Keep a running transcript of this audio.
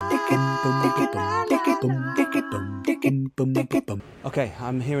Okay,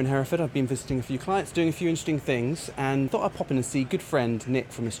 I'm here in Hereford. I've been visiting a few clients, doing a few interesting things, and thought I'd pop in and see good friend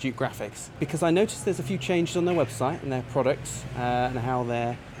Nick from Astute Graphics, because I noticed there's a few changes on their website and their products and how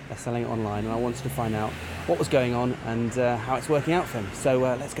they're selling it online, and I wanted to find out what was going on and how it's working out for them. So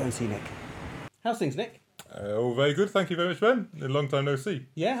let's go and see Nick. How's things, Nick? All very good, thank you very much, Ben. A long time no see.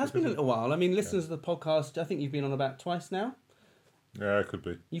 Yeah, it has been a little while. I mean, listeners of the podcast, I think you've been on about twice now. Yeah, it could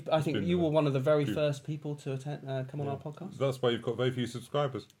be. I think you were one of the very first people to come on our podcast. That's why you've got very few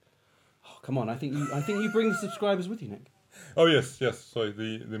subscribers. Oh, come on! I think you bring the subscribers with you, Nick. Oh yes. Sorry,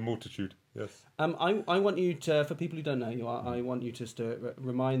 the multitude. Yes. I want you to, for people who don't know you, I want you just to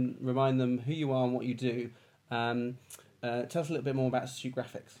remind them who you are and what you do. Tell us a little bit more about Astute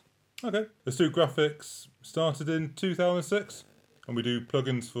Graphics. Okay. Astute Graphics started in 2006, and we do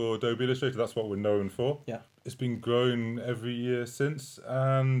plugins for Adobe Illustrator. That's what we're known for. Yeah. It's been growing every year since,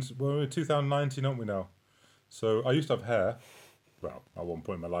 and we're in 2019, aren't we now? So I used to have hair. Well, at one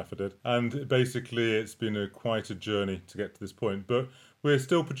point in my life I did. And basically it's been quite a journey to get to this point. But we're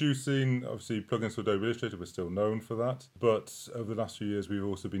still producing, obviously, plugins for Adobe Illustrator. We're still known for that. But over the last few years, we've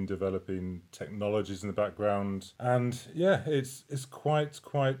also been developing technologies in the background. And yeah, it's quite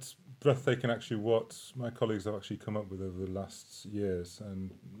breathtaking, actually, what my colleagues have actually come up with over the last years.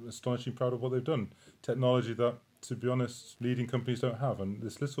 And astonishingly proud of what they've done. Technology that, to be honest, leading companies don't have. And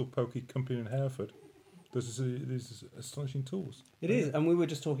this little pokey company in Hereford, there's these astonishing tools. It is, and we were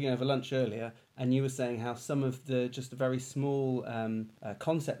just talking over lunch earlier, and you were saying how some of the just very small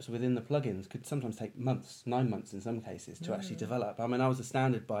concepts within the plugins could sometimes take months, 9 months in some cases, to actually develop. I mean, I was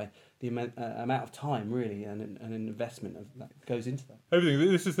astounded by the amount of time, really, and an investment that goes into that. Everything.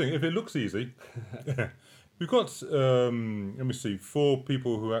 This is the thing. If it looks easy, we've got, let me see, 4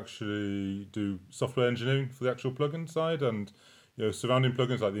 people who actually do software engineering for the actual plugin side, and surrounding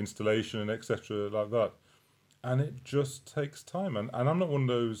plugins like the installation and etc. like that. And it just takes time. And I'm not one of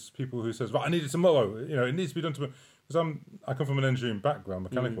those people who says, right, I need it tomorrow. It needs to be done tomorrow. Because I come from an engineering background,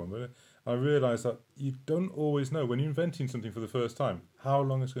 mechanical one, but I realise that you don't always know when you're inventing something for the first time how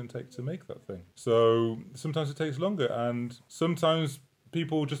long it's going to take to make that thing. So sometimes it takes longer, and sometimes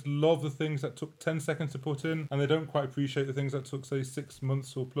people just love the things that took 10 seconds to put in, and they don't quite appreciate the things that took, say, 6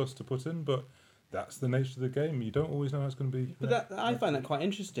 months or plus to put in. But that's the nature of the game. You don't always know how it's going to be. But I find that quite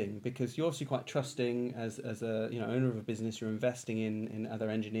interesting, because you're obviously quite trusting as a owner of a business. You're investing in other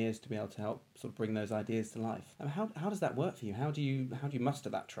engineers to be able to help sort of bring those ideas to life. And how does that work for you? How do you muster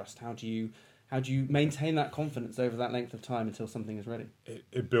that trust? How do you maintain that confidence over that length of time until something is ready?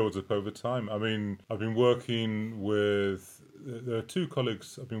 It builds up over time. I mean, I've been working with, there are 2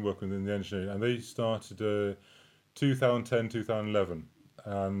 colleagues I've been working with in the engineering, and they started 2010, 2011.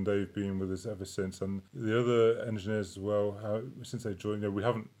 And they've been with us ever since. And the other engineers as well, since they joined, we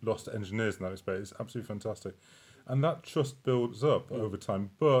haven't lost engineers in that respect. It's absolutely fantastic. And that trust builds up over time,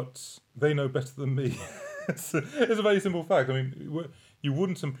 but they know better than me. It's a very simple fact. I mean, you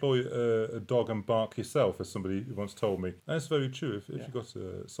wouldn't employ a dog and bark yourself, as somebody once told me. And it's very true. If you've got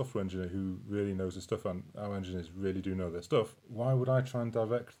a software engineer who really knows his stuff, and our engineers really do know their stuff, why would I try and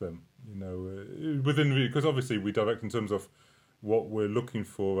direct them? Because obviously we direct in terms of what we're looking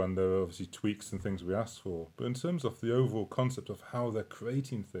for, and there are obviously tweaks and things we ask for. But in terms of the overall concept of how they're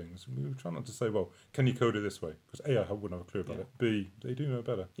creating things, we try not to say, well, can you code it this way? Because A, I wouldn't have a clue about it. B, they do know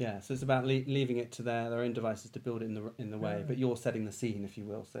better. Yeah, so it's about leaving it to their own devices to build it in the way, but you're setting the scene, if you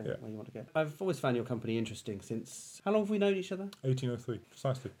will, so where you want to go. I've always found your company interesting since... How long have we known each other? 1803,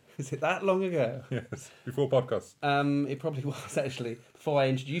 precisely. Is it that long ago? Yes, before podcasts. It probably was, actually, before I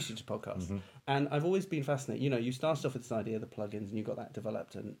introduced you to podcasts. Mm-hmm. And I've always been fascinated. You started off with this idea of the plugins, and you got that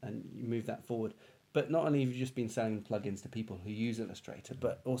developed, and you moved that forward. But not only have you just been selling plugins to people who use Illustrator,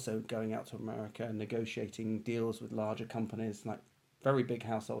 but also going out to America and negotiating deals with larger companies, like very big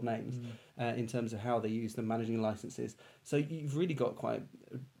household names, in terms of how they use them, managing licenses. So you've really got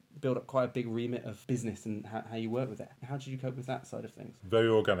build up quite a big remit of business and how you work with it. How did you cope with that side of things? Very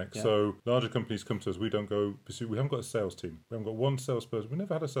organic. Yeah. So larger companies come to us. We don't go pursue. We haven't got a sales team. We haven't got one salesperson. We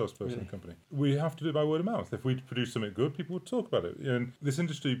never had a salesperson in the company. We have to do it by word of mouth. If we produce something good, people would talk about it. In this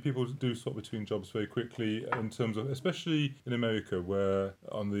industry, people do swap between jobs very quickly in terms of, especially in America, where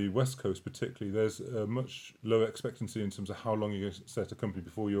on the West Coast particularly, there's a much lower expectancy in terms of how long you're going to set a company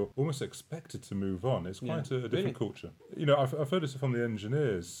before you're almost expected to move on. It's quite a different culture. I've heard this from the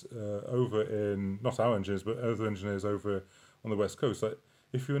engineers over in, not our engineers, but other engineers over on the West Coast. Like,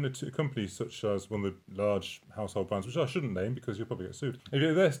 if you're in a company such as one of the large household brands, which I shouldn't name because you'll probably get sued, if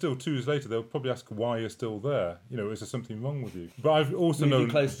you're there still 2 years later, they'll probably ask why you're still there. Is there something wrong with you? But I've also known...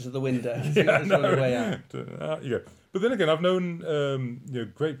 closer to the window. Way out. But then again, I've known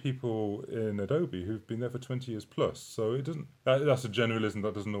great people in Adobe who've been there for 20 years plus. So it doesn't. That's a generalism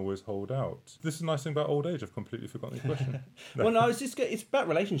that doesn't always hold out. This is a nice thing about old age. I've completely forgotten the question. Well, no, it's about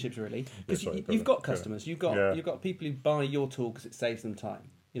relationships really, because you've got customers, you've got people who buy your tool because it saves them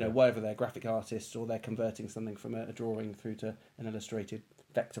time. Whether they're graphic artists or they're converting something from a drawing through to an illustrated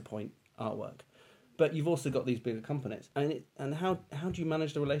vector point artwork. But you've also got these bigger companies, and how do you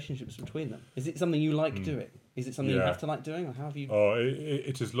manage the relationships between them? Is it something you like doing? Is it something you have to like doing, or how have you? Oh,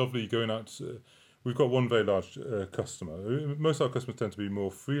 it is lovely going out. We've got one very large customer. Most of our customers tend to be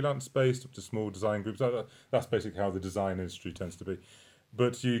more freelance based, up to small design groups. That's basically how the design industry tends to be.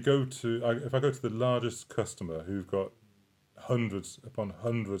 But if I go to the largest customer who've got hundreds upon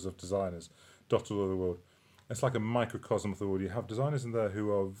hundreds of designers dotted all over the world, it's like a microcosm of the world. You have designers in there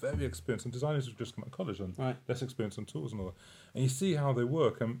who are very experienced, and designers who've just come out of college and less experienced on tools and all that. And you see how they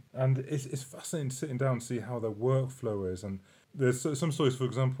work, and it's fascinating sitting down and see how their workflow is. And there's some stories, for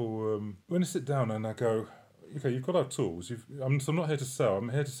example, when I sit down and I go, okay, you've got our tools. I'm not here to sell. I'm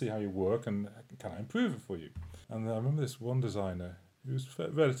here to see how you work, and can I improve it for you? And I remember this one designer. He was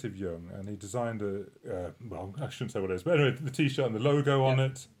relatively young, and he designed I shouldn't say what it is, but anyway, the T-shirt and the logo on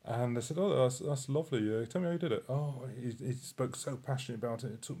it. And I said, oh, that's lovely. Tell me how you did it. Oh, he spoke so passionately about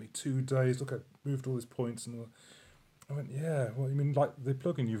it. It took me 2 days. Look, I moved all his points. And I went, yeah, well, you mean like the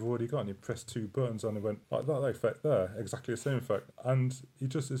plugin you've already got, and you press 2 buttons, and it went like that effect there, exactly the same effect. And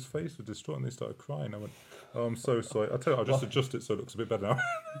his face was distraught, and he started crying. I went, oh, I'm so sorry. I'll tell you, I'll just adjust it so it looks a bit better now.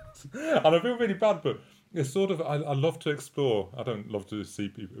 And I feel really bad, but it's sort of, I love to explore. I don't love to see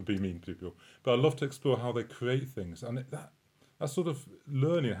people be mean to people, but I love to explore how they create things, and that sort of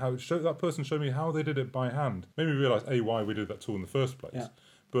learning how that person showed me how they did it by hand made me realise why we did that tool in the first place,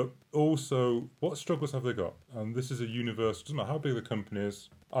 but also what struggles have they got. And this is a universe. Doesn't matter how big the company is.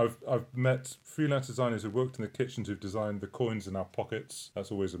 I've met freelance designers who worked in the kitchens who've designed the coins in our pockets.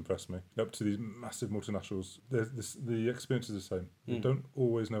 That's always impressed me. Up to these massive multinationals, the experience is the same. They don't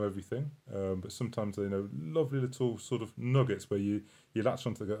always know everything, but sometimes they know lovely little sort of nuggets where you latch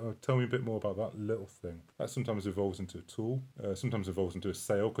onto go, oh, tell me a bit more about that little thing. That sometimes evolves into a tool, sometimes evolves into a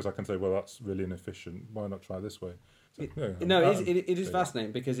sale, because I can say, well, that's really inefficient. Why not try this way? So, it is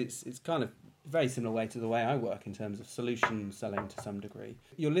fascinating, because it's kind of very similar way to the way I work in terms of solution selling to some degree.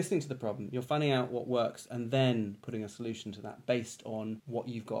 You're listening to the problem, you're finding out what works, and then putting a solution to that based on what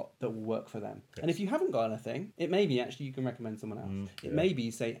you've got that will work for them. Yes. And if you haven't got anything, it may be actually you can recommend someone else. It may be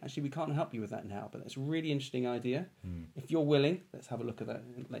you say, actually, we can't help you with that now, but that's a really interesting idea. If you're willing, let's have a look at that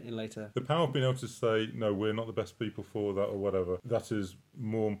in later. The power of being able to say, no, we're not the best people for that or whatever, that is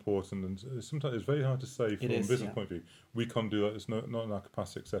more important. And sometimes it's very hard to say from a business point of view. We can't do that, it's not in our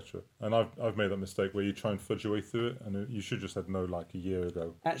capacity, etc. And I've made that mistake where you try and fudge your way through it, and you should just said no like a year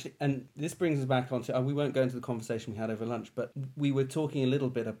ago. Actually, and this brings us back onto, we won't go into the conversation we had over lunch, but we were talking a little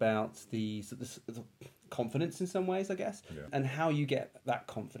bit about the confidence in some ways, I guess, and how you get that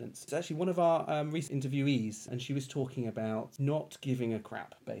confidence. It's actually one of our recent interviewees, and she was talking about not giving a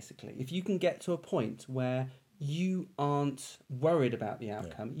crap, basically. If you can get to a point where you aren't worried about the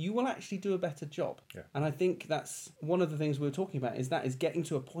outcome, you will actually do a better job. And I think that's one of the things we were talking about, is getting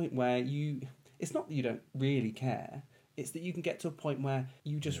to a point where it's not that you don't really care, it's that you can get to a point where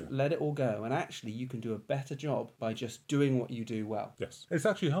you just let it all go, and actually you can do a better job by just doing what you do well. Yes, it's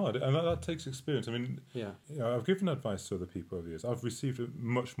actually hard, and that takes experience. I mean, I've given advice to other people over the years. I've received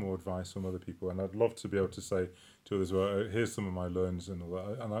much more advice from other people, and I'd love to be able to say to others, well, here's some of my learns and all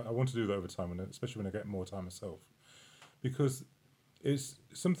that. And I want to do that over time, especially when I get more time myself, because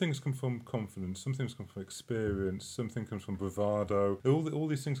some things come from confidence, some things come from experience, something comes from bravado. All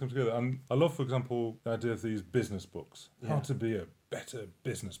these things come together. And I love, for example, the idea of these business books. How to be a better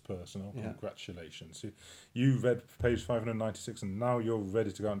business person. Oh, congratulations. You read page 596 and now you're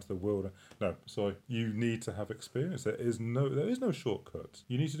ready to go out into the world. No, sorry. You need to have experience. There is no shortcut.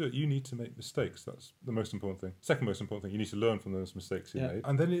 You need to do it. You need to make mistakes. That's the most important thing. Second most important thing, you need to learn from those mistakes you made.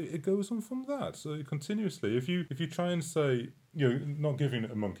 And then it goes on from that. So continuously, if you try and say, not giving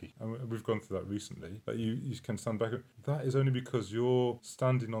it a monkey, and we've gone through that recently, that you can stand back, that is only because you're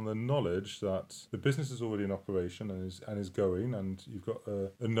standing on the knowledge that the business is already in operation and is going, and you've got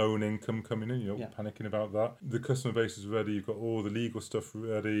a known income coming in. You're not panicking about that. The customer base is ready. You've got all the legal stuff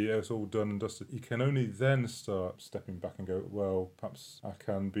ready. It's all done and dusted. You can only then start stepping back and go, well, perhaps I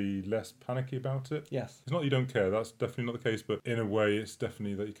can be less panicky about it. Yes. It's not that you don't care. That's definitely not the case. But in a way, it's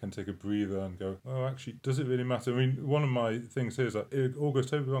definitely that you can take a breather and go, oh, actually, does it really matter? I mean, one of my things things here is that it all goes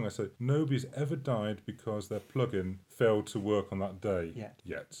totally wrong. I say nobody's ever died because their plugin failed to work on that day.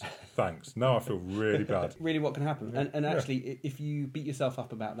 Yet. Thanks. Now I feel really bad. Really, what can happen? And actually, if you beat yourself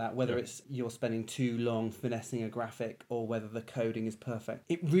up about that, whether it's you're spending too long finessing a graphic or whether the coding is perfect,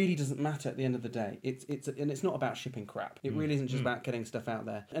 it really doesn't matter at the end of the day. It's not about shipping crap. It really isn't just about getting stuff out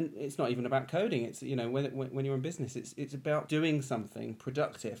there, and it's not even about coding. It's when you're in business, it's about doing something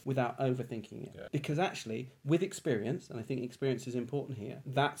productive without overthinking it. Because actually, with experience, and I think experience is important here,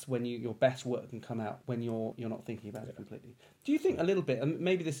 that's when your best work can come out when you're not thinking about it completely. Do you think a little bit, and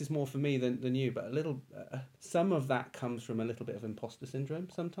maybe this is more for me than you, but a little, some of that comes from a little bit of imposter syndrome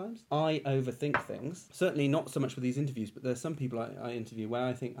sometimes? I overthink things, certainly not so much with these interviews, but there's some people I interview where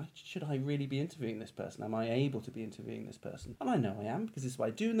I think, should I really be interviewing this person? Am I able to be interviewing this person? And I know I am, because this is what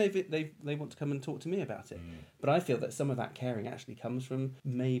I do, and they want to come and talk to me about it. But I feel that some of that caring actually comes from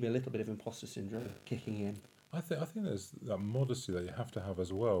maybe a little bit of imposter syndrome kicking in. I think there's that modesty that you have to have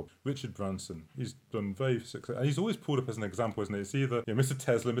as well. Richard Branson, he's done very successful. He's always pulled up as an example, isn't it? It's either Mr.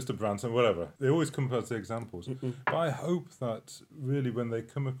 Tesla, Mr. Branson, whatever. They always come up as the examples. But I hope that really when they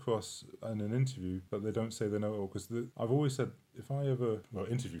come across in an interview that they don't say they know it all. Because I've always said, if I ever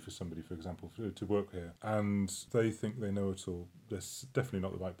interview for somebody, for example, to work here, and they think they know it all, they're definitely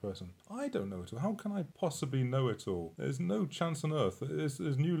not the right person. I don't know it all. How can I possibly know it all? There's no chance on earth. There's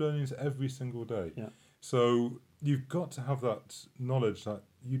new learnings every single day. Yeah. So you've got to have that knowledge that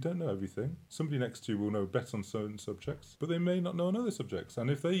you don't know everything. Somebody next to you will know better on certain subjects, but they may not know on other subjects. And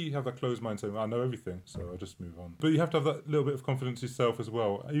if they have that closed mind saying, I know everything, so I'll just move on. But you have to have that little bit of confidence yourself as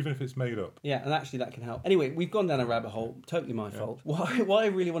well, even if it's made up. Yeah, and actually that can help. Anyway, we've gone down a rabbit hole, totally my fault. What I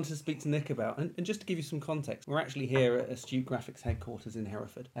really wanted to speak to Nick about, and just to give you some context, we're actually here at Astute Graphics headquarters in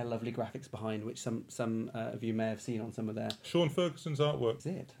Hereford. Our lovely graphics behind, which some of you may have seen on some of their... Sean Ferguson's artwork. Is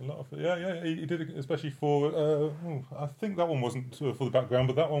it? A lot of he did it especially for, I think that one wasn't for the background,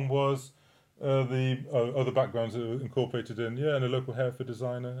 but that one was... the other backgrounds are incorporated in, and a local Hereford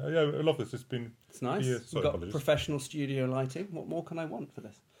designer. I love this. It's nice. We've got professional studio lighting. What more can I want for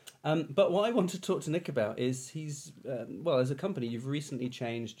this? But what I want to talk to Nick about is he's, as a company, you've recently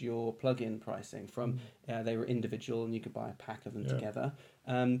changed your plugin pricing from they were individual and you could buy a pack of them together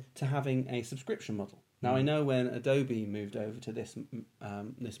to having a subscription model. Now, I know when Adobe moved over to this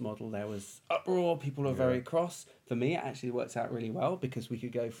model, there was uproar. People were very cross. For me, it actually worked out really well because we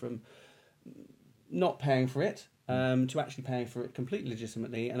could go from not paying for it to actually paying for it completely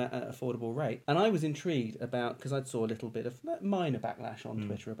legitimately and at an affordable rate. And I was intrigued about, because I saw a little bit of minor backlash on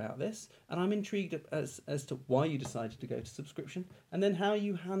Twitter about this, and I'm intrigued as to why you decided to go to subscription and then how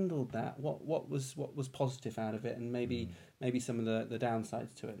you handled that. What was positive out of it, and maybe some of the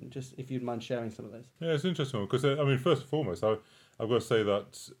downsides to it, and just if you'd mind sharing some of those. Yeah, it's interesting because first and foremost, I've got to say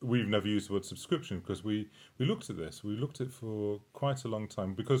that we've never used the word subscription because we looked at this. We looked at it for quite a long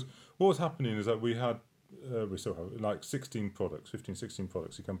time because what was happening is that we still have like 16 products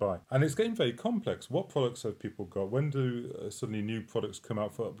you can buy. And it's getting very complex. What products have people got? When do suddenly new products come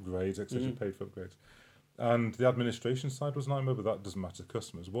out for upgrades, etc., paid for upgrades? And the administration side was a nightmare, but that doesn't matter to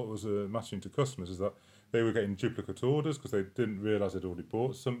customers. What was mattering to customers is that they were getting duplicate orders because they didn't realise they'd already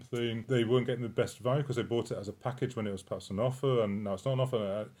bought something. They weren't getting the best value because they bought it as a package when it was perhaps an offer, and now it's not an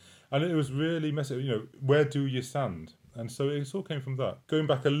offer. And it was really messy. Where do you stand? And so it all came from that. Going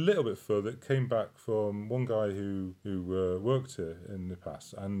back a little bit further, it came back from one guy who worked here in the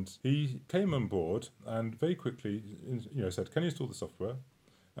past, and he came on board and very quickly, said, "Can you install the software?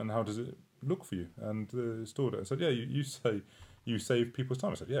 And how does it look for you?" And installed it and said, "Yeah, you say you save people's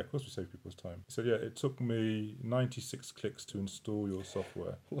time." I said, "Yeah, of course we save people's time." He said, "Yeah, it took me 96 clicks to install your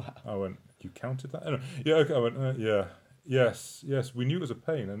software." Wow. I went, "You counted that?" Anyway, yeah, okay. I went, "Yeah." Yes, we knew it was a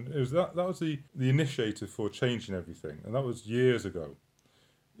pain, and it was that was the initiator for changing everything, and that was years ago.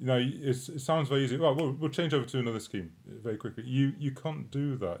 It sounds very easy. Well, we'll change over to another scheme very quickly. You can't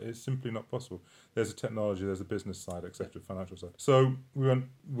do that. It's simply not possible. There's a technology, there's a business side, etc., financial side. So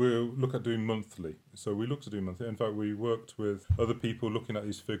we'll look at doing monthly. So we looked at doing monthly. In fact, we worked with other people looking at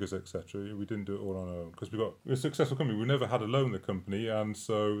these figures, etc. We didn't do it all on our own because we're a successful company. We never had a loan in the company, and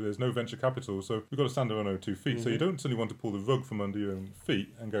so there's no venture capital. So we've got to stand on our own 2 feet. So you don't suddenly want to pull the rug from under your own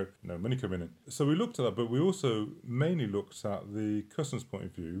feet and go, no money coming in. So we looked at that, but we also mainly looked at the customer's point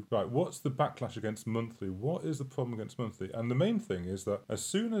of view. Right, what's the backlash against monthly? What is the problem against monthly? And the main thing is that as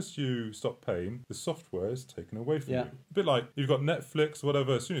soon as you stop paying, the software is taken away from you. A bit like you've got Netflix,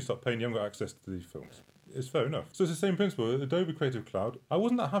 whatever. As soon as you stop paying, you haven't got access to the films. it's fair enough. So it's the same principle. Adobe Creative Cloud, I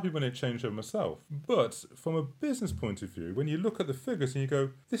wasn't that happy when it changed over myself. But from a business point of view, when you look at the figures and you go,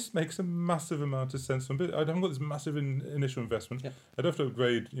 this makes a massive amount of sense. I haven't got this massive initial investment. Yep. I don't have to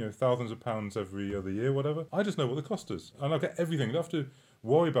upgrade, thousands of pounds every other year, whatever. I just know what the cost is. And I'll get everything. I don't have to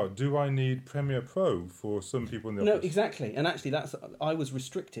worry about, do I need Premiere Pro for some people in the office? No, exactly. And actually, I was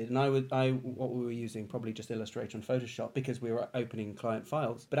restricted, and what we were using probably just Illustrator and Photoshop because we were opening client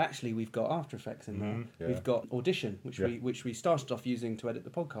files. But actually, we've got After Effects in there. Yeah. We've got Audition, which we started off using to edit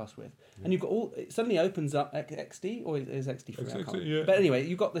the podcast with. And you've got it suddenly opens up XD, or is XD free? Yeah. But anyway,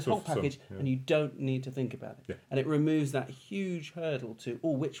 you've got this whole package, yeah. and you don't need to think about it. Yeah. And it removes that huge hurdle to,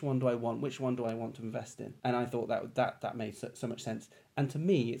 which one do I want? Which one do I want to invest in? And I thought that made so much sense. And to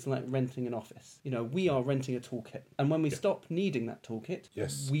me, it's like renting an office. We are renting a toolkit. And when we stop needing that toolkit,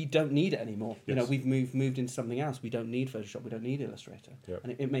 we don't need it anymore. Yes. We've moved into something else. We don't need Photoshop. We don't need Illustrator. Yep.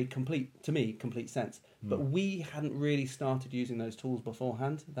 And it made complete sense. But we hadn't really started using those tools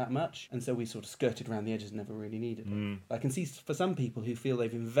beforehand that much. And so we sort of skirted around the edges and never really needed it. I can see for some people who feel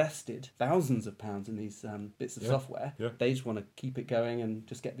they've invested thousands of pounds in these bits of software, they just want to keep it going and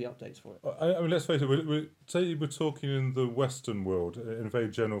just get the updates for it. I mean, let's face it, say we're talking in the Western world, in a very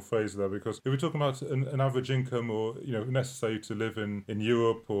general phrase there, because if we're talking about an average income or, necessary to live in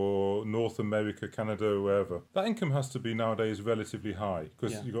Europe or North America, Canada, wherever, that income has to be nowadays relatively high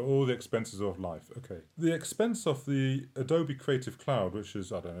because you've got all the expenses of life. Okay. The expense of the Adobe Creative Cloud, which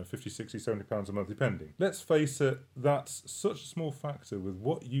is, 50, 60, 70 pounds a month, depending. Let's face it, that's such a small factor with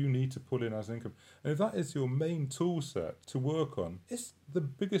what you need to pull in as income. And if that is your main tool set to work on, it's the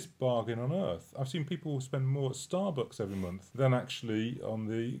biggest bargain on earth. I've seen people spend more at Starbucks every month than actually on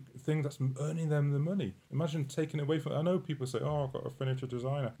the thing that's earning them the money. Imagine taking it away from... I know people say, I've got a Affinity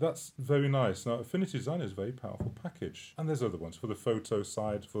Designer. That's very nice. Now, Affinity Designer is a very powerful package. And there's other ones for the photo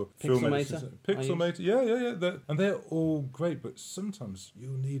side, for film editing. Pixelmator. Yeah. And they're all great, but sometimes you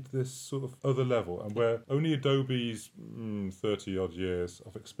need this sort of other level, and where only Adobe's 30-odd years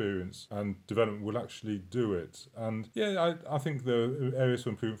of experience and development will actually do it. And I think there are areas for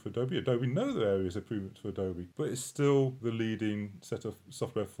improvement for Adobe. Adobe know there are areas of improvement for Adobe, but it's still the leading set of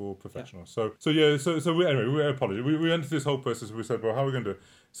software for professionals. So we apologize. We went through this whole process and we said, well, how are we going to do it?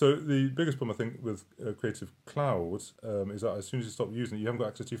 So the biggest problem, I think, with Creative Cloud is that as soon as you stop using it, you haven't got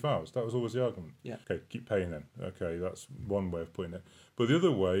access to your files. That was always the argument. Yeah. Okay, keep paying then. Okay, that's one way of putting it. But the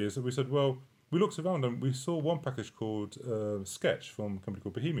other way is that we said, well, we looked around and we saw one package called Sketch from a company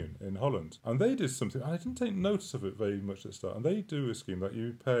called Bohemian in Holland. And they did something, and I didn't take notice of it very much at the start. And they do a scheme that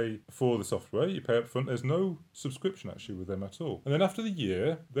you pay for the software, you pay up front. There's no subscription actually with them at all. And then after the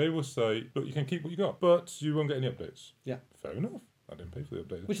year, they will say, look, you can keep what you got, but you won't get any updates. Yeah. Fair enough. I didn't pay for the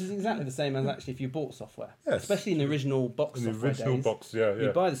update. Which is exactly the same as actually if you bought software. Yes. Especially in the original box software days. Box, yeah. You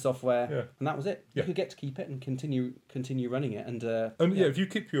buy the software and that was it. Yeah. You could get to keep it and continue running it. And if you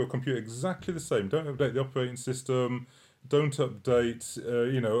keep your computer exactly the same, don't update the operating system, don't update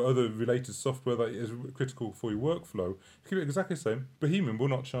other related software that is critical for your workflow. Keep it exactly the same. Bohemian will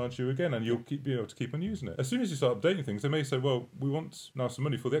not charge you again, and you'll be able to keep on using it. As soon as you start updating things, they may say, well, we want now some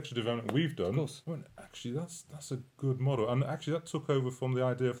money for the extra development we've done. Of course. I went, actually, that's a good model. And actually, that took over from the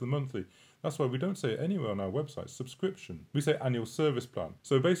idea of the monthly. That's why we don't say it anywhere on our website, subscription. We say annual service plan.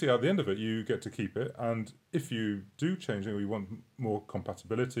 So basically at the end of it, you get to keep it. And if you do change it or you want more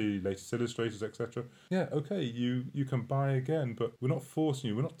compatibility, latest illustrators, etc., you can buy again. But we're not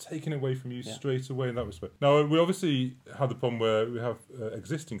forcing you. We're not taking it away from you straight away in that respect. Now, we obviously had the problem where we have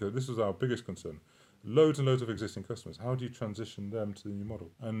existing, this was our biggest concern. Loads and loads of existing customers. How do you transition them to the new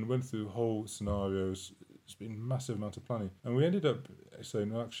model? And went through whole scenarios. It's been a massive amount of planning. And we ended up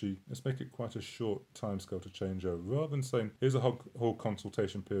saying, well, actually, let's make it quite a short timescale to change over. Rather than saying, here's a whole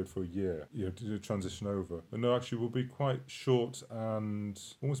consultation period for a year, to transition over. But no, actually, we'll be quite short and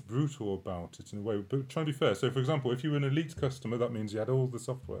almost brutal about it in a way. But trying to be fair. So, for example, if you were an elite customer, that means you had all the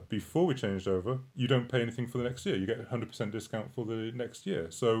software. Before we changed over, you don't pay anything for the next year. You get 100% discount for the next year.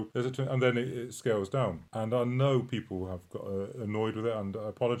 So, and then it scales down. And I know people have got annoyed with it, and I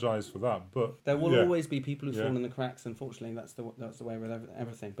apologise for that. But there will always be people who fall in the cracks. Unfortunately, that's the way with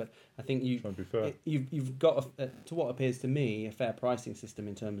everything. But I think you've got to what appears to me a fair pricing system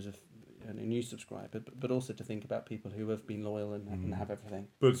in terms of a new subscriber, but also to think about people who have been loyal and have everything.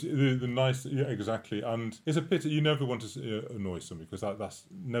 But the nice, exactly, and it's a pity. You never want to annoy somebody because that's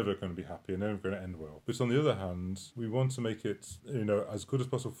never going to be happy and never going to end well. But on the other hand, we want to make it as good as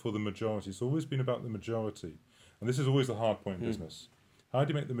possible for the majority. It's always been about the majority, and this is always the hard point in business. How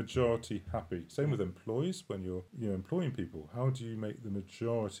do you make the majority happy? Same with employees. When you're employing people, how do you make the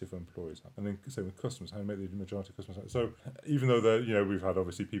majority of employees happy? And then same with customers. How do you make the majority of customers happy? So even though we've had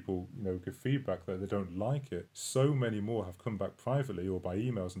obviously people give feedback that they don't like it, so many more have come back privately or by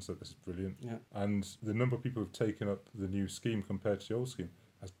emails and said this is brilliant. Yeah. And the number of people who've taken up the new scheme compared to the old scheme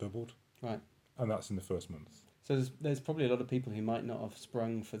has doubled. Right. And that's in the first month. So there's probably a lot of people who might not have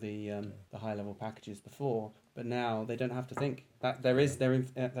sprung for the high level packages before, but now they don't have to think. That there is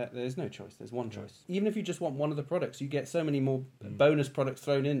no choice. There's one choice. Even if you just want one of the products, you get so many more bonus products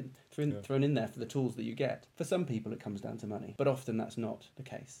thrown in there for the tools that you get. For some people, it comes down to money, but often that's not the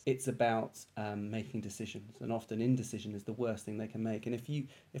case. It's about making decisions, and often indecision is the worst thing they can make. And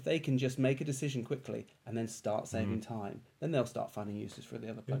if they can just make a decision quickly and then start saving time, then they'll start finding uses for the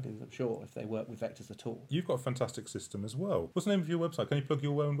other plugins. I'm sure if they work with Vectors at all. You've got a fantastic system as well. What's the name of your website? Can you plug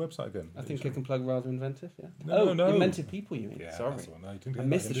your own website again? I think I can plug Rather Inventive. Yeah. No. Inventive People. You mean? Yeah, Sorry, that's the one. No, you didn't I get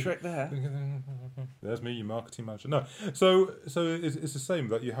missed that, the trick there. There's me, your marketing manager. No, so it's the same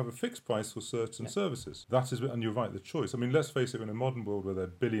that you have a fixed price for certain services. That is, and you're right, the choice. I mean, let's face it, in a modern world where there are a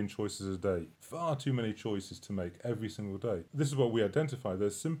billion choices a day, far too many choices to make every single day. This is what we identify.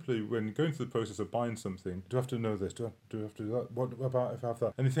 There's simply, when going through the process of buying something, do I have to know this? Do I have to do that? What about if I have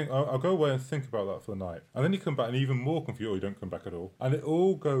that? And you think, I'll go away and think about that for the night. And then you come back and even more confused, or you don't come back at all. And it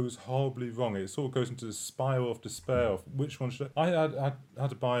all goes horribly wrong. It sort of goes into the spiral of despair of which one should I had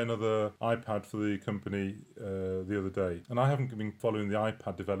to buy another iPad for the company the other day, and I haven't been following the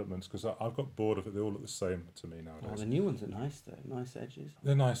iPad developments because I've got bored of it. They all look the same to me nowadays. Oh, the new ones are nice though, nice edges.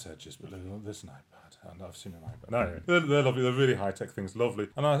 They're nice edges, but there's an iPad, and I've seen an iPad. No, they're lovely. They're really high tech things, lovely.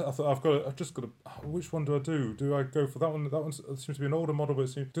 And I thought I've just got to. Which one do I do? Do I go for that one? That one seems to be an older model,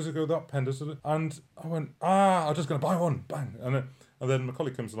 but does it go that pen? Does it? And I went, I'm just going to buy one, bang, and then my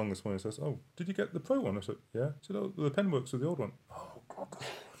colleague comes along this morning and says, "Oh, did you get the Pro one?" I said, "Yeah." He said, "Oh, the pen works with the old one." Oh, God.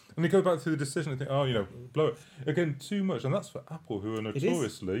 And you go back through the decision and think, blow it. Again, too much. And that's for Apple, who are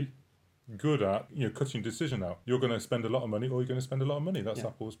notoriously good at cutting decision out. You're going to spend a lot of money, or you're going to spend a lot of money. That's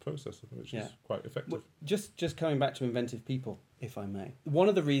Apple's process, which is quite effective. Well, just coming back to Inventive People, if I may. One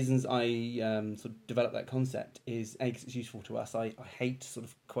of the reasons I sort of developed that concept is A, 'cause it's useful to us. I hate sort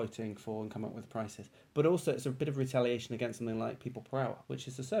of quoting for and coming up with prices, but also it's a bit of retaliation against something like People Per Hour, which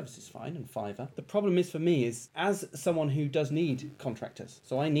is the service is fine, and Fiverr. The problem is for me is, as someone who does need contractors,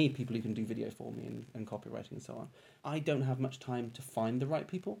 so I need people who can do video for me and copywriting and so on, I don't have much time to find the right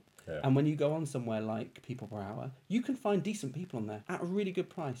people. Yeah. And when you go on somewhere like People Per Hour, you can find decent people on there at a really good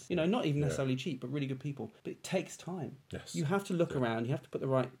price. Not even necessarily cheap, but really good people. But it takes time. Yes. You have to look around, you have to put the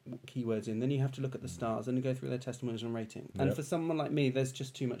right keywords in, then you have to look at the stars, and you go through their testimonials and rating. And for someone like me, there's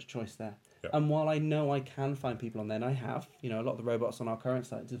just too much choice there. Yep. And while I know I can find people on there, and I have, a lot of the robots on our current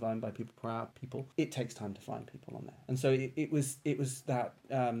site designed by People Per Hour people, it takes time to find people on there. And so it was that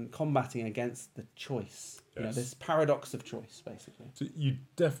combating against the choice. Yes. This paradox of choice, basically. So you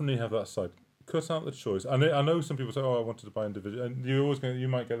definitely have that side. Cut out the choice. And I know some people say, I wanted to buy individual. And you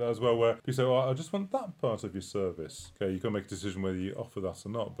might get that as well, where you say, I just want that part of your service. Okay, you can make a decision whether you offer that or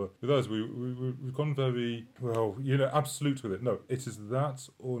not. But with us, we've gone very, absolute with it. No, it is that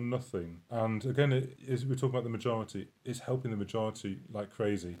or nothing. And again, we're talking about the majority. It's helping the majority like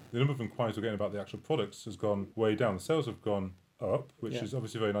crazy. The number of inquiries we're getting about the actual products has gone way down. The sales have gone up, which is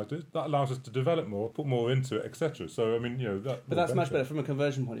obviously very nice. That allows us to develop more, put more into it, etc. So I mean, that. But that's much better from a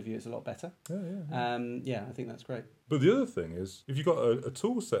conversion point of view. It's a lot better. Yeah. I think that's great. But the other thing is, if you've got a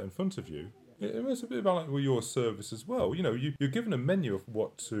tool set in front of you, it's a bit about like with your service as well. You're given a menu of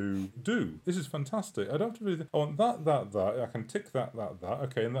what to do. This is fantastic. I don't have to really think, I want that. I can tick that.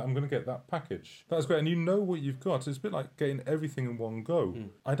 Okay, and I'm going to get that package. That's great. And you know what you've got. It's a bit like getting everything in one go.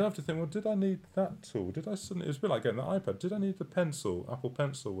 I don't have to think, well, did I need that tool? It was a bit like getting the iPad. Did I need the pencil, Apple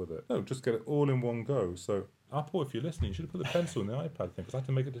Pencil with it? No, just get it all in one go. So Apple, if you're listening, you should have put the pencil in the iPad thing, because I had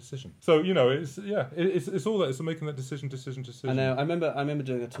to make a decision. So it's all that. It's making that decision. I know. I remember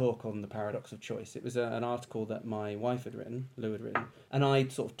doing a talk on the paradox of choice. It was an article that my wife had written, Lou had written, and I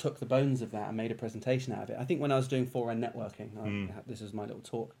sort of took the bones of that and made a presentation out of it. I think when I was doing 4N networking, this was my little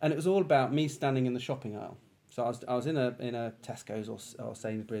talk, and it was all about me standing in the shopping aisle. So I was in a Tesco's or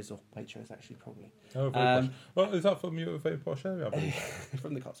Sainsbury's or Waitrose, actually, probably. Oh, very posh. Well, is that from your very posh area, I believe?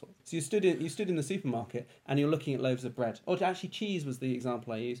 From the Cotswolds. So you stood in the supermarket and you're looking at loaves of bread. Or actually, cheese was the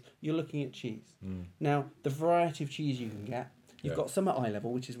example I used. You're looking at cheese. Now, the variety of cheese you can get. You've got some at eye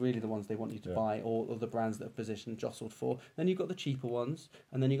level, which is really the ones they want you to buy, or the brands that are positioned, jostled for. Then you've got the cheaper ones,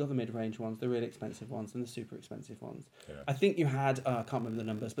 and then you've got the mid-range ones, the really expensive ones, and the super expensive ones. Yeah. I think you had, I can't remember the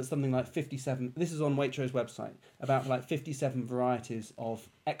numbers, but something like 57, this is on Waitrose's website, about like 57 varieties of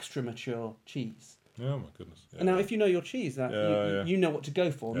extra mature cheese. Oh my goodness. Yeah. And now, if you know your cheese, that you know what to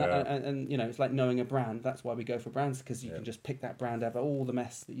go for, and, Yeah. and it's like knowing a brand. That's why we go for brands, because you can just pick that brand out of all the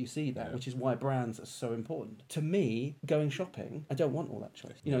mess that you see there, which is why brands are so important. To me, going shopping, I don't want all that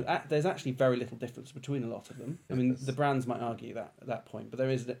choice. There's actually very little difference between a lot of them. I mean, the brands might argue that at that point, but there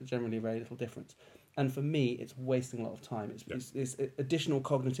is generally very little difference. And for me, it's wasting a lot of time. It's additional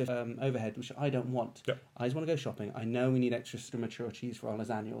cognitive overhead, which I don't want. Yep. I just want to go shopping. I know we need extra mature cheese for our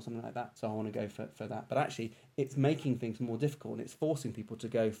lasagna or something like that, so I want to go for that. But actually, it's making things more difficult, and it's forcing people to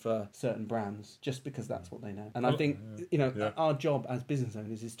go for certain brands just because that's what they know. And I think, our job as business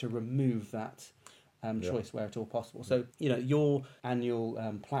owners is to remove that choice where at all possible. So, your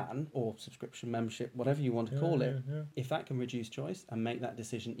annual plan or subscription membership, whatever you want to call it, if that can reduce choice and make that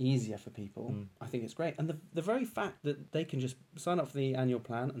decision easier for people, I think it's great. And the very fact that they can just sign up for the annual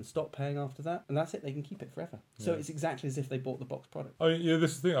plan and stop paying after that, and that's it, they can keep it forever. So it's exactly as if they bought the box product. Oh yeah,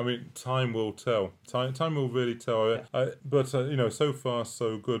 this is the thing. I mean, time will tell. Time will really tell. But so far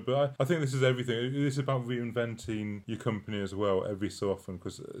so good. But I think this is everything. This is about reinventing your company as well every so often,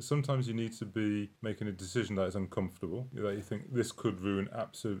 because sometimes you need to be making a decision that is uncomfortable, that you think this could ruin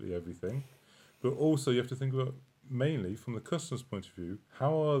absolutely everything. But also you have to think about, mainly from the customer's point of view,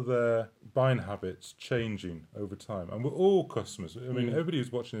 how are their buying habits changing over time? And we're all customers. I mean, everybody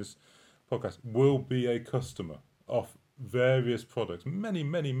who's watching this podcast will be a customer of various products, many,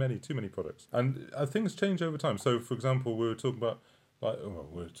 too many products. And things change over time. So, for example, we were talking about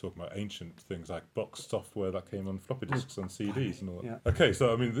ancient things like box software that came on floppy disks and CDs and all that. Yeah. Okay,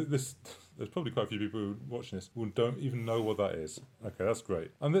 so I mean, there's probably quite a few people who are watching this who don't even know what that is. Okay, that's great.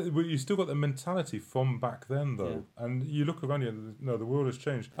 And you still got the mentality from back then, though. Yeah. And you look around you, the world has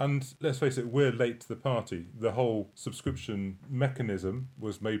changed. And let's face it, we're late to the party. The whole subscription mechanism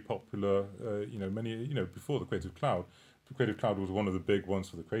was made popular, before the Creative Cloud. The Creative Cloud was one of the big ones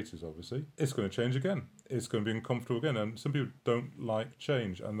for the creators, obviously. It's going to change again. It's going to be uncomfortable again. And some people don't like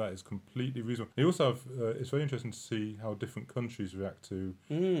change, and that is completely reasonable. You also have, it's very interesting to see how different countries react to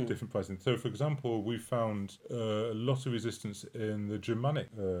different pricing. So, for example, we found a lot of resistance in the Germanic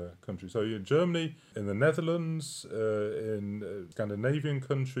countries. So, in Germany, in the Netherlands, in Scandinavian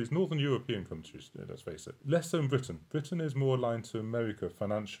countries, Northern European countries, let's face it. Less so in Britain. Britain is more aligned to America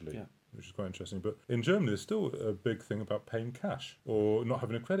financially. Yeah. Which is quite interesting. But in Germany, there's still a big thing about paying cash or not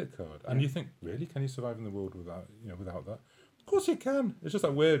having a credit card. And you think, really, can you survive in the world without that? Of course you can. It's just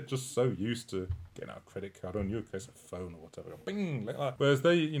that we're just so used to getting out a credit card, or in your case, a phone or whatever, bing, like that. Whereas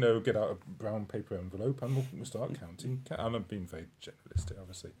they, get out a brown paper envelope and we'll start counting. And I'm being very generalistic,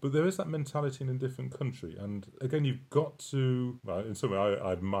 obviously. But there is that mentality in a different country. And again, you've got to, well, in some way,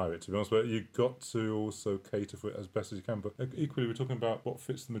 I admire it, to be honest, but you've got to also cater for it as best as you can. But equally, we're talking about what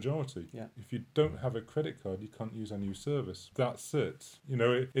fits the majority. Yeah. If you don't have a credit card, you can't use a new service. That's it.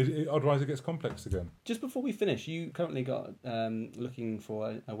 Otherwise it gets complex again. Just before we finish, you currently got looking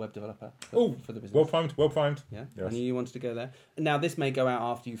for a web developer for the business. Well primed. Yeah, yes. I knew you wanted to go there. Now, this may go out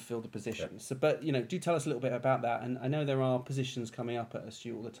after you fill the position. Yeah. So, but do tell us a little bit about that. And I know there are positions coming up at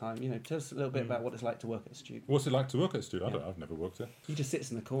Astute all the time. Tell us a little bit about what it's like to work at Astute. What's it like to work at Astute? I've never worked there. He just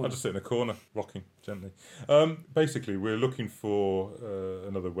sits in the corner. I just sit in a corner, rocking gently. Basically, we're looking for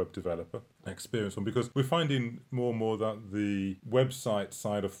another web developer, an experienced one, because we're finding more and more that the website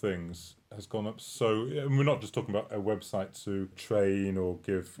side of things has gone up. So, and we're not just talking about a website to train or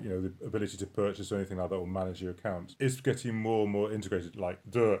give, the ability to purchase or anything like that, or manage your account. It's getting more and more integrated. Like,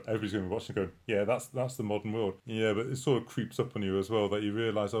 everybody's going to be watching and going, yeah, that's the modern world. Yeah, but it sort of creeps up on you as well, that you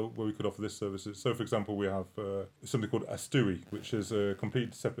realise, we could offer this service. So, for example, we have something called Astui, which is a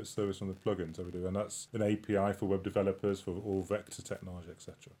complete separate service from the plugins that we do, and that's an API for web developers, for all vector technology,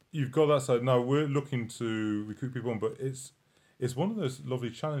 etc. You've got that side. Now, we're looking to recruit people on, but it's one of those lovely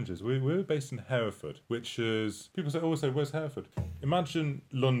challenges. We're based in Hereford, which is, people always say, where's Hereford? Imagine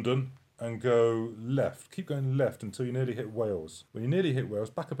London and go left. Keep going left until you nearly hit Wales. When you nearly hit Wales,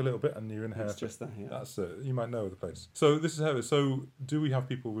 back up a little bit and you're in Hereford. It's just that, yeah. That's it. You might know the place. So this is Hereford. So do we have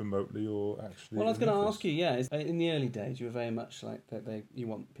people remotely or actually? Well, I was going to ask you, in the early days, you were very much like that. You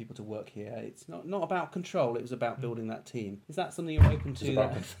want people to work here. It's not about control. It was about building that team. Is that something you're open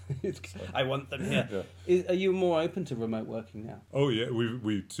to? I want them here. Yeah. Are you more open to remote working now? Oh yeah,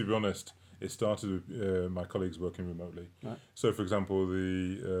 we to be honest. It started with my colleagues working remotely. Right. So, for example,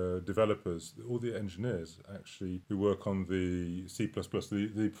 the developers, all the engineers actually who work on the C++,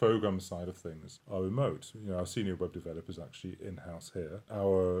 the program side of things, are remote. Our senior web developers actually in-house here.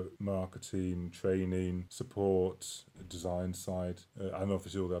 Our marketing, training, support, design side, and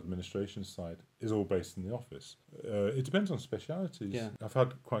obviously all the administration side is all based in the office. It depends on specialities. Yeah. I've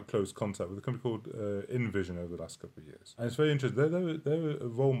had quite close contact with a company called InVision over the last couple of years. And it's very interesting. They're a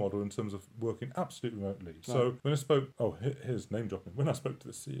role model in terms of working absolutely remotely. Right. So when I spoke, here's name dropping. When I spoke to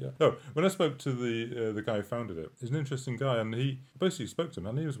the CEO, when I spoke to the guy who founded it, he's an interesting guy, and he basically spoke to him,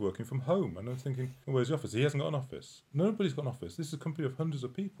 and he was working from home. And I was thinking, where's the office? He hasn't got an office. Nobody's got an office. This is a company of hundreds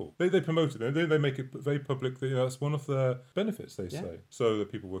of people. They promote it. They make it very public. That's one of their benefits, they say. So the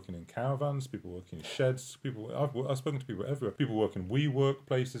people working in caravans, people working in sheds, I've spoken to people everywhere. People work in WeWork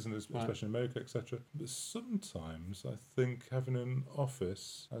places, and especially in America, etc. But sometimes I think having an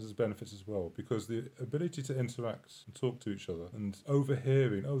office has its benefits as well, because the ability to interact and talk to each other and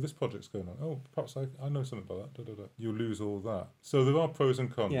overhearing, this project's going on. Perhaps I know something about that. You'll lose all that. So there are pros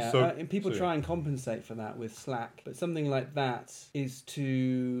and cons. Yeah, and people try and compensate for that with Slack, but something like that is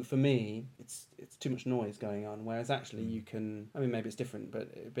for me, it's too much noise going on. Whereas actually you can, maybe it's different, but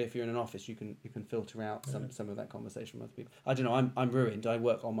if you're in an office, you can filter out some of that conversation with other people. I don't know. I'm ruined. I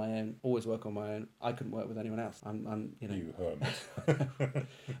work on my own. Always work on my own. I couldn't work with anyone else. You hermit.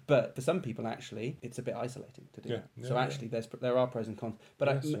 But for some people, actually, it's a bit isolating to do that. So actually, there are pros and cons.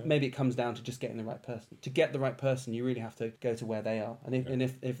 But maybe it comes down to just getting the right person. To get the right person, you really have to go to where they are. And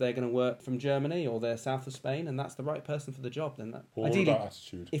if they're going to work from Germany or they're south of Spain, and that's the right person for the job, then ideally, that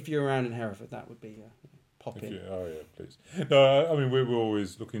attitude. If you're around in Hereford, that would be pop in. Please. No, we're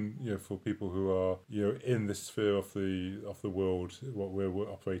always looking, for people who are, in this sphere of the world, what we're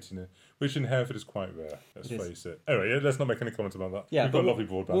operating in, which in Hereford is quite rare. Let's face it. Anyway, let's not make any comments about that. Yeah, we've got lovely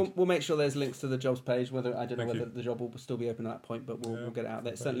broadband. We'll make sure there's links to the jobs page. I don't know whether the job will still be open at that point, but we'll get it out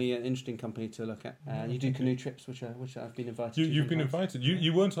there. It's certainly an interesting company to look at. You do canoe trips, which I've been invited to. You've been invited.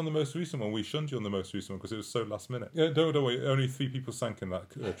 You weren't on the most recent one. We shunned you on the most recent one because it was so last minute. Yeah, don't worry. Only 3 people sank in that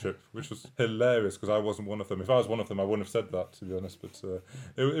trip, which was hilarious because I wasn't one of them. If I was one of them, I wouldn't have said that, to be honest. But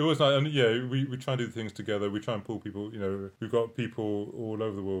it was nice. And we try and do things together. We try and pull people. We've got people all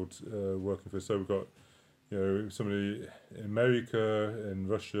over the world working for us. So we've got somebody in America, in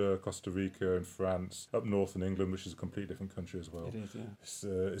Russia, Costa Rica, and France, up north in England, which is a completely different country as well. It is,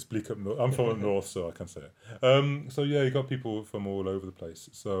 yeah. It's bleak up north. I'm from up north, so I can say it. So you got people from all over the place.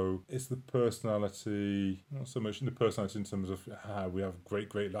 So it's the personality, not so much in the personality in terms of how we have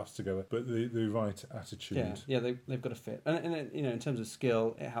great laughs together, but the right attitude. Yeah, they've got to fit. And in terms of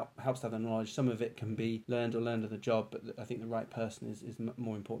skill, it helps to have the knowledge. Some of it can be learned on the job, but I think the right person is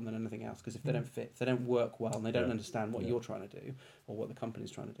more important than anything else, because if they don't fit, if they don't work well and they don't understand what you're trying to do or what the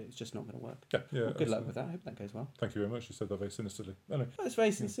company's trying to do, it's just not going to work. Well, good luck with that. I hope that goes well. Thank you very much. You said that very sinisterly. Anyway. That's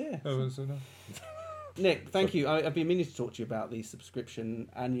very sincere. No. Nick, thank you. I've been meaning to talk to you about the subscription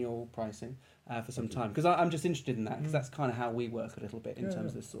annual pricing for some time, because I'm just interested in that, because that's kind of how we work a little bit in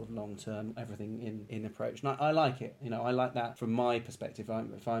terms of this sort of long-term everything in approach. And I like it. I like that from my perspective.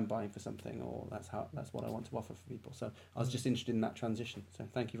 If I'm buying for something, or that's what I want to offer for people. So I was just interested in that transition. So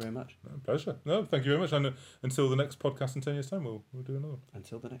thank you very much. No, pleasure. No, thank you very much. And until the next podcast in 10 years' time, we'll do another.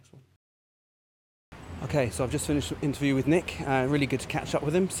 Until the next one. Okay, so I've just finished the interview with Nick. Really good to catch up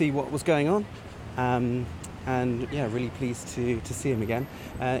with him, see what was going on. And really pleased to see him again.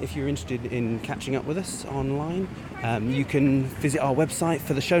 If you're interested in catching up with us online, you can visit our website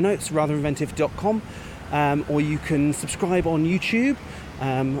for the show notes, ratherinventive.com, or you can subscribe on YouTube,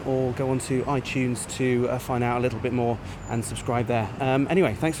 or go onto iTunes to find out a little bit more and subscribe there.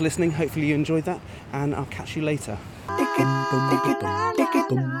 Anyway, thanks for listening. Hopefully you enjoyed that, and I'll catch you later.